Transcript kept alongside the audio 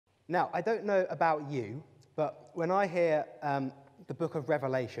Now, I don't know about you, but when I hear the book of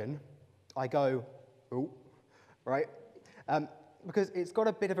Revelation, I go, ooh, right? Because it's got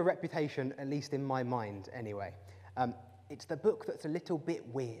a bit of a reputation, at least in my mind anyway. It's the book that's a little bit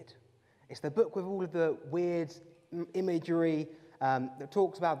weird. It's the book with all of the weird imagery that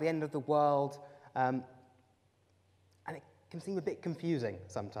talks about the end of the world, and it can seem a bit confusing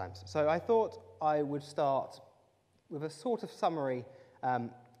sometimes. So I thought I would start with a sort of summary,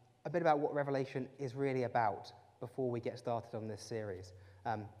 a bit about what Revelation is really about before we get started on this series.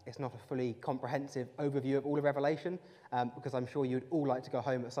 It's not a fully comprehensive overview of all of Revelation, because I'm sure you'd all like to go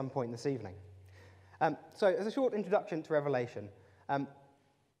home at some point this evening. So as a short introduction to Revelation,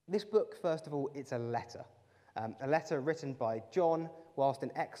 this book, first of all, it's a letter written by John whilst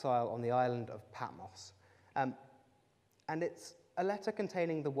in exile on the island of Patmos. And it's a letter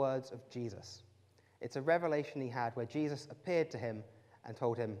containing the words of Jesus. It's a revelation he had where Jesus appeared to him and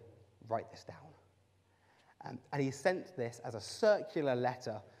told him, write this down. And he sent this as a circular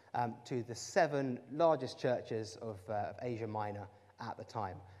letter to the 7 largest churches of Asia Minor at the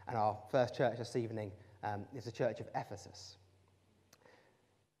time. And our first church this evening is the Church of Ephesus.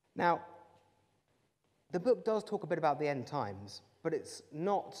 Now, the book does talk a bit about the end times, but it's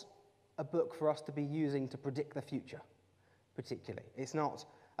not a book for us to be using to predict the future, particularly. That's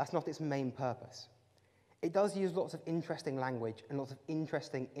not its main purpose. It does use lots of interesting language and lots of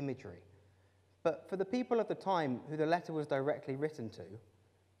interesting imagery. But for the people of the time who the letter was directly written to,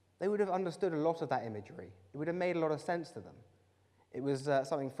 they would have understood a lot of that imagery. It would have made a lot of sense to them. It was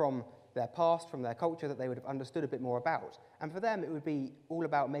something from their past, from their culture, that they would have understood a bit more about. And for them, it would be all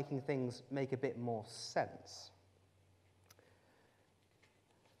about making things make a bit more sense.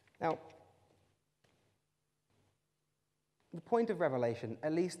 Now, the point of Revelation,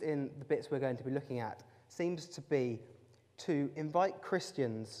 at least in the bits we're going to be looking at, seems to be to invite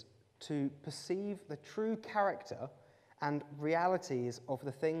Christians to perceive the true character and realities of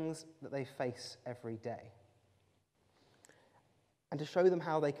the things that they face every day, and to show them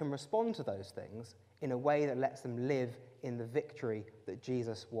how they can respond to those things in a way that lets them live in the victory that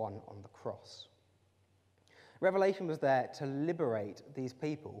Jesus won on the cross. Revelation was there to liberate these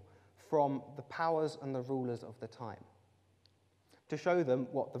people from the powers and the rulers of the time, to show them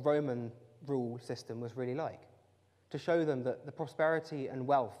what the Roman rule system was really like, to show them that the prosperity and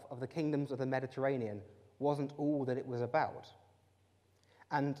wealth of the kingdoms of the Mediterranean wasn't all that it was about,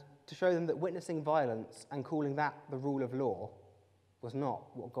 and to show them that witnessing violence and calling that the rule of law was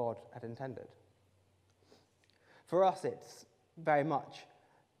not what God had intended. For us, it's very much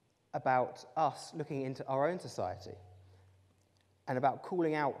about us looking into our own society and about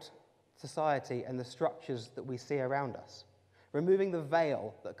calling out society and the structures that we see around us, removing the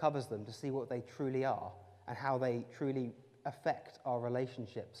veil that covers them to see what they truly are and how they truly affect our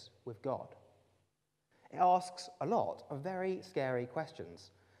relationships with God. It asks a lot of very scary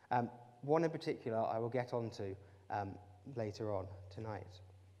questions. One in particular I will get onto later on tonight.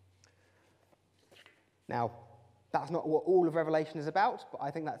 Now, that's not what all of Revelation is about, but I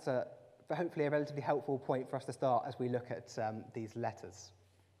think that's hopefully a relatively helpful point for us to start as we look at these letters.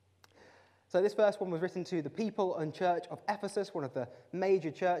 So this first one was written to the people and church of Ephesus, one of the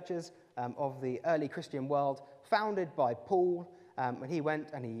major churches of the early Christian world, founded by Paul when he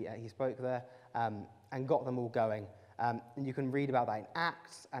went and he spoke there and got them all going. And you can read about that in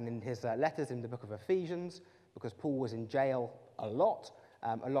Acts and in his letters in the book of Ephesians, because Paul was in jail a lot.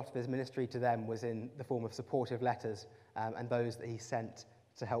 A lot of his ministry to them was in the form of supportive letters and those that he sent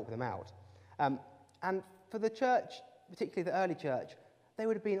to help them out. And for the church, particularly the early church, they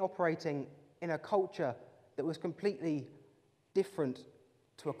would have been operating in a culture that was completely different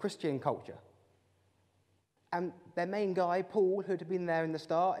to a Christian culture. And their main guy, Paul, who had been there in the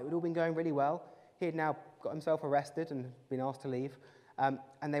start, it had all been going really well. He had now got himself arrested and been asked to leave. And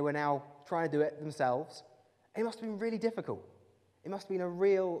they were now trying to do it themselves. It must have been really difficult. It must have been a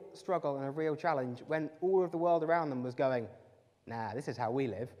real struggle and a real challenge when all of the world around them was going, nah, this is how we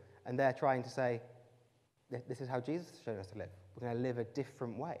live. And they're trying to say, this is how Jesus has shown us to live. We're going to live a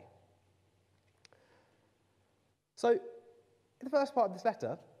different way. So, in the first part of this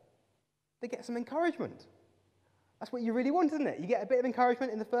letter, they get some encouragement. That's what you really want, isn't it? You get a bit of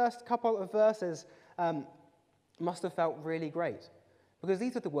encouragement in the first couple of verses. Must have felt really great. Because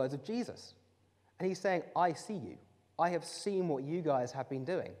these are the words of Jesus. And he's saying, I see you. I have seen what you guys have been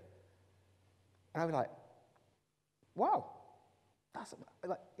doing. And I was like, wow. That's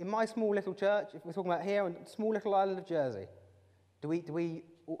like in my small little church, if we're talking about here on the small little island of Jersey, do we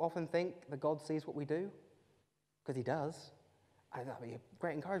often think that God sees what we do? Because he does. And that'd be a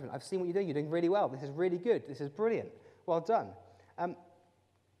great encouragement. I've seen what you're doing. You're doing really well. This is really good. This is brilliant. Well done. And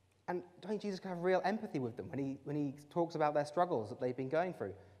And I think Jesus can have real empathy with them when he talks about their struggles that they've been going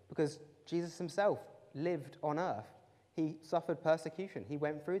through, because Jesus himself lived on earth. He suffered persecution. He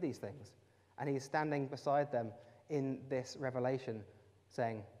went through these things. And he's standing beside them in this revelation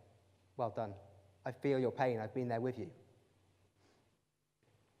saying, well done. I feel your pain. I've been there with you.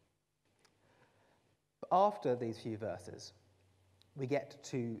 But after these few verses, we get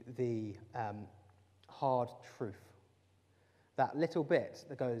to the hard truth. That little bit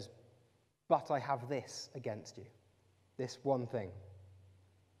that goes, but I have this against you. This one thing.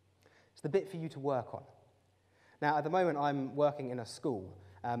 It's the bit for you to work on. Now, at the moment, I'm working in a school.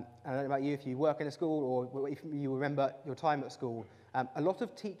 I don't know about you, if you work in a school or if you remember your time at school, a lot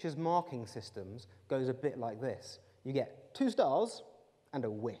of teachers' marking systems goes a bit like this. You get 2 stars and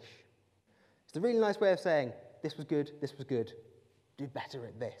a wish. It's a really nice way of saying, this was good, do better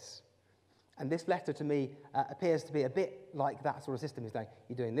at this. And this letter to me appears to be a bit like that sort of system. It's like,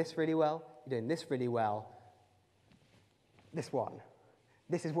 you're doing this really well, you're doing this really well, this one.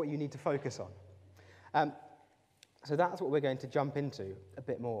 This is what you need to focus on. So that's what we're going to jump into a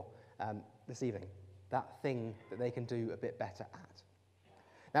bit more this evening, that thing that they can do a bit better at.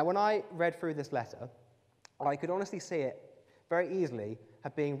 Now, when I read through this letter, I could honestly see it very easily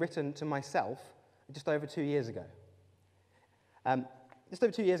have been written to myself just over 2 years ago. Just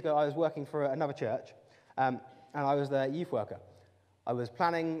over 2 years ago, I was working for another church, and I was their youth worker. I was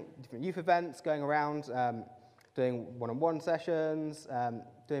planning different youth events, going around, doing one-on-one sessions,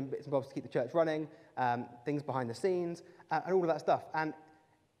 doing bits and bobs to keep the church running, things behind the scenes, and all of that stuff. And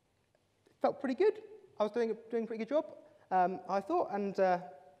it felt pretty good. I was doing a pretty good job, I thought, and it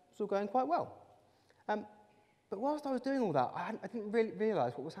was all going quite well. But whilst I was doing all that, I didn't really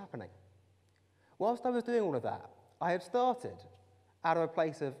realise what was happening. Whilst I was doing all of that, I had started out of a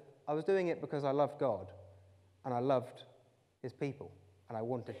place of, I was doing it because I loved God, and I loved his people, and I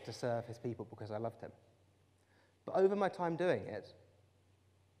wanted to serve his people because I loved him. But over my time doing it,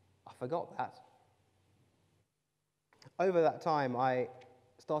 I forgot that. Over that time, I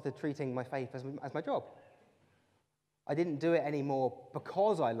started treating my faith as my job. I didn't do it anymore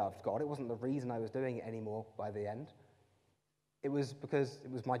because I loved God. It wasn't the reason I was doing it anymore by the end. It was because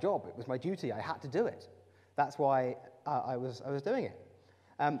it was my job. It was my duty. I had to do it. That's why I was doing it.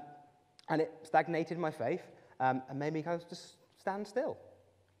 And it stagnated my faith and made me kind of just stand still.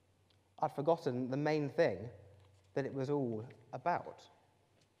 I'd forgotten the main thing that it was all about.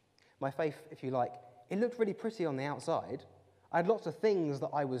 My faith, if you like, it looked really pretty on the outside. I had lots of things that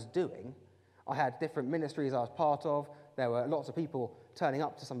I was doing. I had different ministries I was part of. There were lots of people turning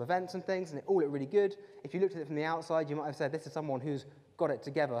up to some events and things, and it all looked really good. If you looked at it from the outside, you might have said, this is someone who's got it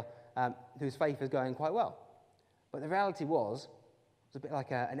together, whose faith is going quite well. But the reality was, it was a bit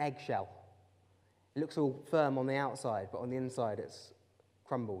like an eggshell. It looks all firm on the outside, but on the inside it's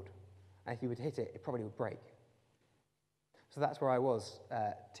crumbled. And if you were to hit it, it probably would break. So that's where I was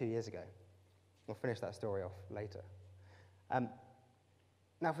 2 years ago. We'll finish that story off later.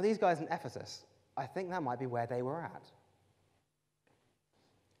 Now, for these guys in Ephesus, I think that might be where they were at.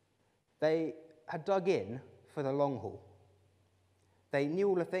 They had dug in for the long haul. They knew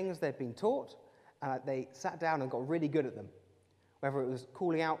all the things they'd been taught, and they sat down and got really good at them. Whether it was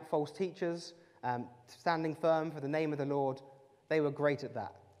calling out false teachers, standing firm for the name of the Lord, they were great at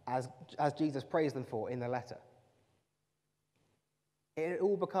that, as Jesus praised them for in the letter. It had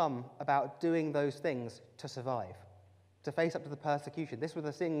all become about doing those things to survive, to face up to the persecution. This were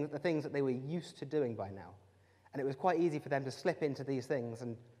the things that they were used to doing by now. And it was quite easy for them to slip into these things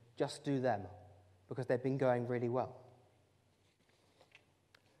and just do them, because they'd been going really well.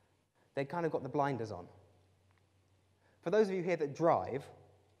 They'd kind of got the blinders on. For those of you here that drive,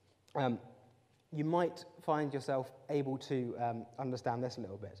 you might find yourself able to understand this a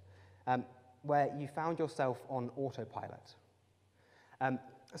little bit, where you found yourself on autopilot.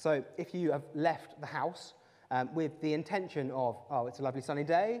 So if you have left the house with the intention of, oh, it's a lovely sunny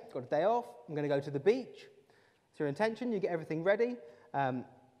day, got a day off, I'm going to go to the beach. It's your intention, you get everything ready.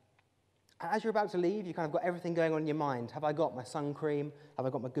 As you're about to leave, you kind of got everything going on in your mind. Have I got my sun cream? Have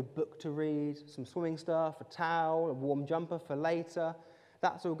I got my good book to read? Some swimming stuff, a towel, a warm jumper for later?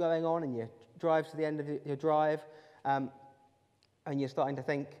 That's all going on, and you drive to the end of your drive, and you're starting to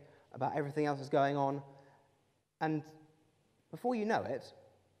think about everything else that's going on. And before you know it,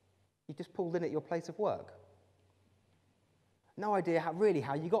 you just pulled in at your place of work. No idea how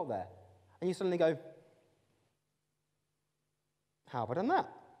you got there. And you suddenly go, how have I done that?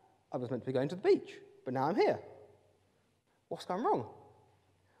 I was meant to be going to the beach, but now I'm here. What's gone wrong?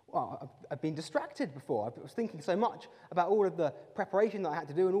 Well, I've been distracted before. I was thinking so much about all of the preparation that I had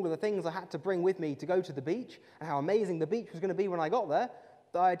to do and all of the things I had to bring with me to go to the beach and how amazing the beach was going to be when I got there.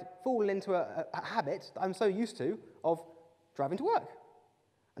 that I'd fallen into a habit that I'm so used to of driving to work.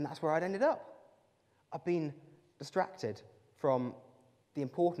 And that's where I'd ended up. I've been distracted from the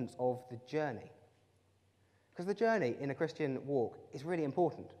importance of the journey. Because the journey in a Christian walk is really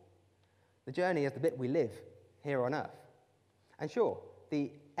important. The journey is the bit we live here on earth. And sure,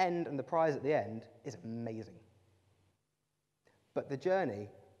 the end and the prize at the end is amazing. But the journey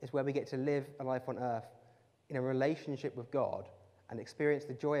is where we get to live a life on earth in a relationship with God and experience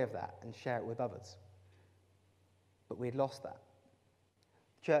the joy of that and share it with others. But we'd lost that.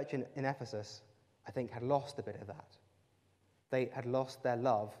 The church in Ephesus, I think, had lost a bit of that. They had lost their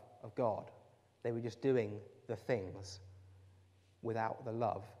love of God. They were just doing the things without the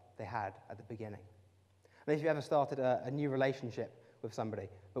love they had at the beginning. I mean, if you ever started a new relationship with somebody,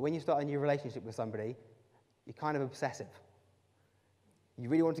 but when you start a new relationship with somebody, you're kind of obsessive. You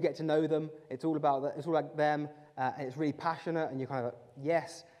really want to get to know them. It's all about them, and it's really passionate, and you're kind of like,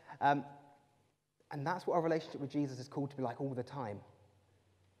 yes. And that's what our relationship with Jesus is called to be like all the time.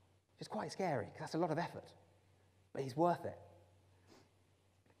 It's quite scary, because that's a lot of effort, but he's worth it.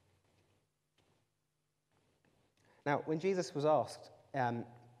 Now, when Jesus was asked,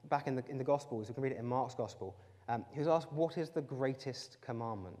 back in the Gospels, we can read it in Mark's Gospel, he was asked, what is the greatest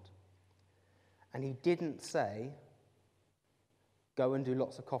commandment? And he didn't say, go and do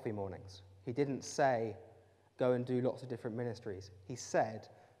lots of coffee mornings. He didn't say, go and do lots of different ministries. He said,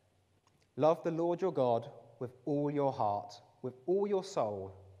 love the Lord your God with all your heart, with all your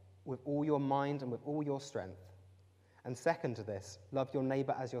soul, with all your mind, and with all your strength. And second to this, love your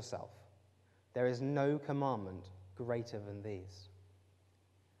neighbor as yourself. There is no commandment greater than these.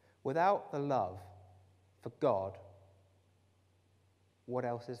 Without the love for God, what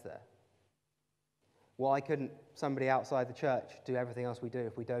else is there? Why couldn't somebody outside the church do everything else we do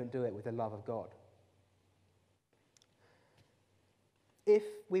if we don't do it with the love of God? If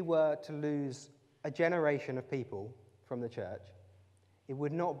we were to lose a generation of people from the church, it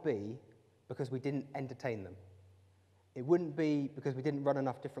would not be because we didn't entertain them. It wouldn't be because we didn't run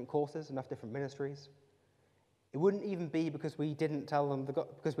enough different courses, enough different ministries. It wouldn't even be because we didn't tell them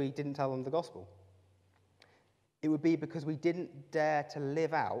the gospel. It would be because we didn't dare to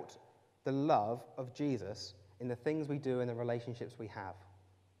live out the love of Jesus in the things we do and the relationships we have.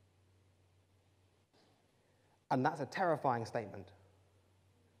 And that's a terrifying statement,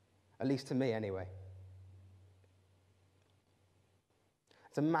 at least to me anyway.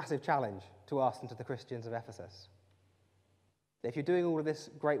 It's a massive challenge to us and to the Christians of Ephesus. If you're doing all of this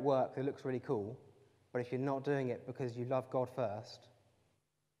great work that looks really cool, but if you're not doing it because you love God first,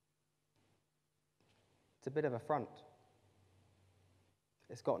 it's a bit of a front.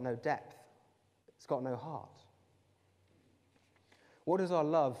 It's got no depth. It's got no heart. What does our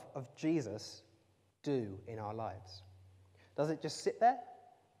love of Jesus do in our lives? Does it just sit there?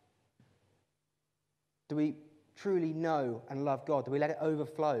 Do we truly know and love God? Do we let it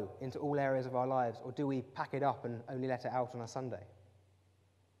overflow into all areas of our lives, or do we pack it up and only let it out on a Sunday?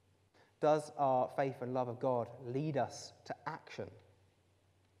 Does our faith and love of God lead us to action?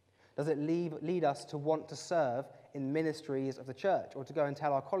 Does it lead us to want to serve in ministries of the church, or to go and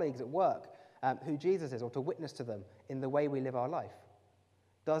tell our colleagues at work who Jesus is, or to witness to them in the way we live our life?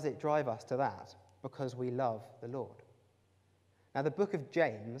 Does it drive us to that because we love the Lord? Now, the book of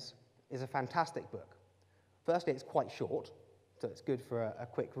James is a fantastic book. Firstly, it's quite short, so it's good for a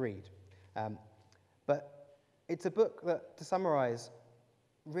quick read. But it's a book that, to summarize,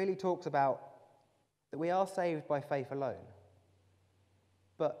 really talks about that we are saved by faith alone.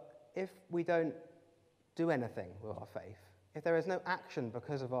 But if we don't do anything with our faith, if there is no action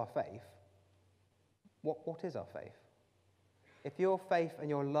because of our faith, what is our faith? If your faith and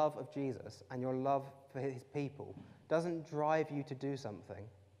your love of Jesus and your love for his people doesn't drive you to do something,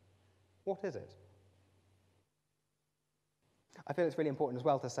 what is it? I feel it's really important as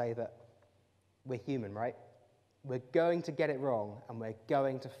well to say that we're human, right? We're going to get it wrong, and we're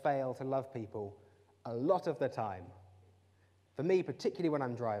going to fail to love people a lot of the time. For me, particularly when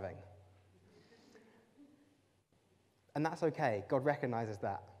I'm driving. And that's okay. God recognizes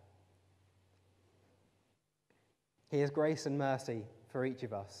that. He has grace and mercy for each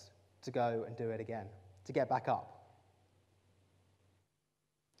of us to go and do it again, to get back up.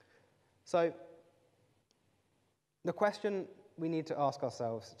 So, the question we need to ask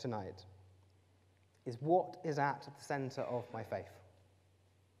ourselves tonight is, what is at the center of my faith?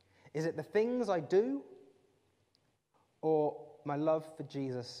 Is it the things I do, or my love for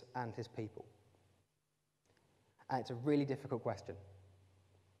Jesus and his people? And it's a really difficult question.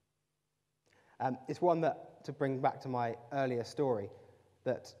 It's one that, to bring back to my earlier story,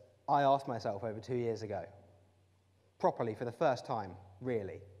 that I asked myself over 2 years ago, properly for the first time,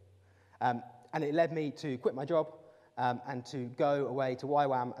 really. And it led me to quit my job and to go away to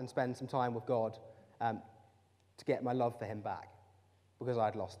YWAM and spend some time with God to get my love for him back, because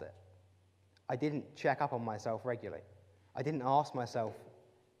I'd lost it. I didn't check up on myself regularly. I didn't ask myself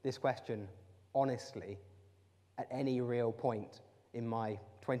this question honestly at any real point in my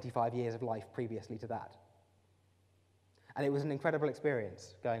 25 years of life previously to that. And it was an incredible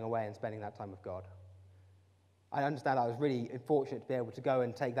experience going away and spending that time with God. I understand I was really fortunate to be able to go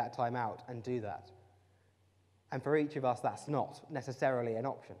and take that time out and do that. And for each of us, that's not necessarily an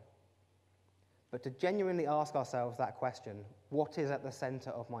option. But to genuinely ask ourselves that question, what is at the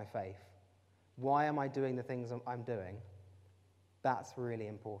center of my faith? Why am I doing the things I'm doing? That's really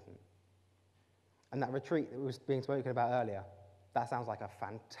important. And that retreat that was being spoken about earlier, that sounds like a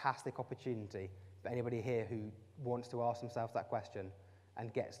fantastic opportunity for anybody here who wants to ask themselves that question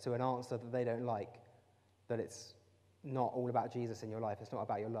and gets to an answer that they don't like, that it's not all about Jesus in your life, it's not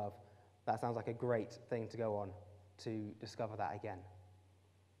about your love. That sounds like a great thing to go on to discover that again.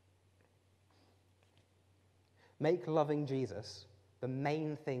 Make loving Jesus the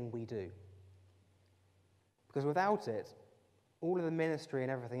main thing we do. Because without it, all of the ministry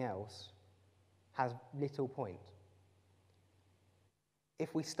and everything else has little point.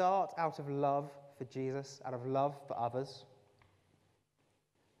 If we start out of love for Jesus, out of love for others,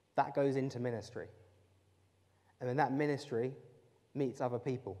 that goes into ministry. And then that ministry meets other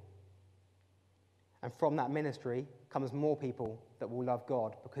people. And from that ministry comes more people that will love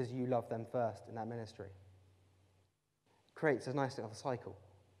God because you love them first in that ministry. It creates a nice little cycle.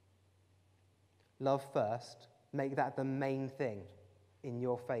 Love first, make that the main thing in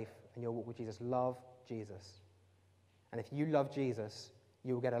your faith and your walk with Jesus. Love Jesus. And if you love Jesus,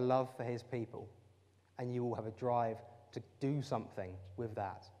 you will get a love for his people, and you will have a drive to do something with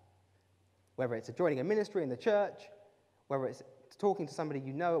that. Whether it's joining a ministry in the church, whether it's talking to somebody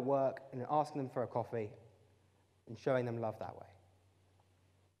you know at work and asking them for a coffee and showing them love that way.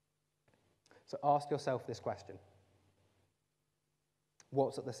 So ask yourself this question.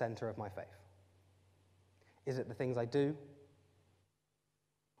 What's at the center of my faith? Is it the things I do?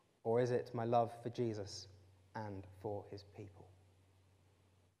 Or is it my love for Jesus and for his people?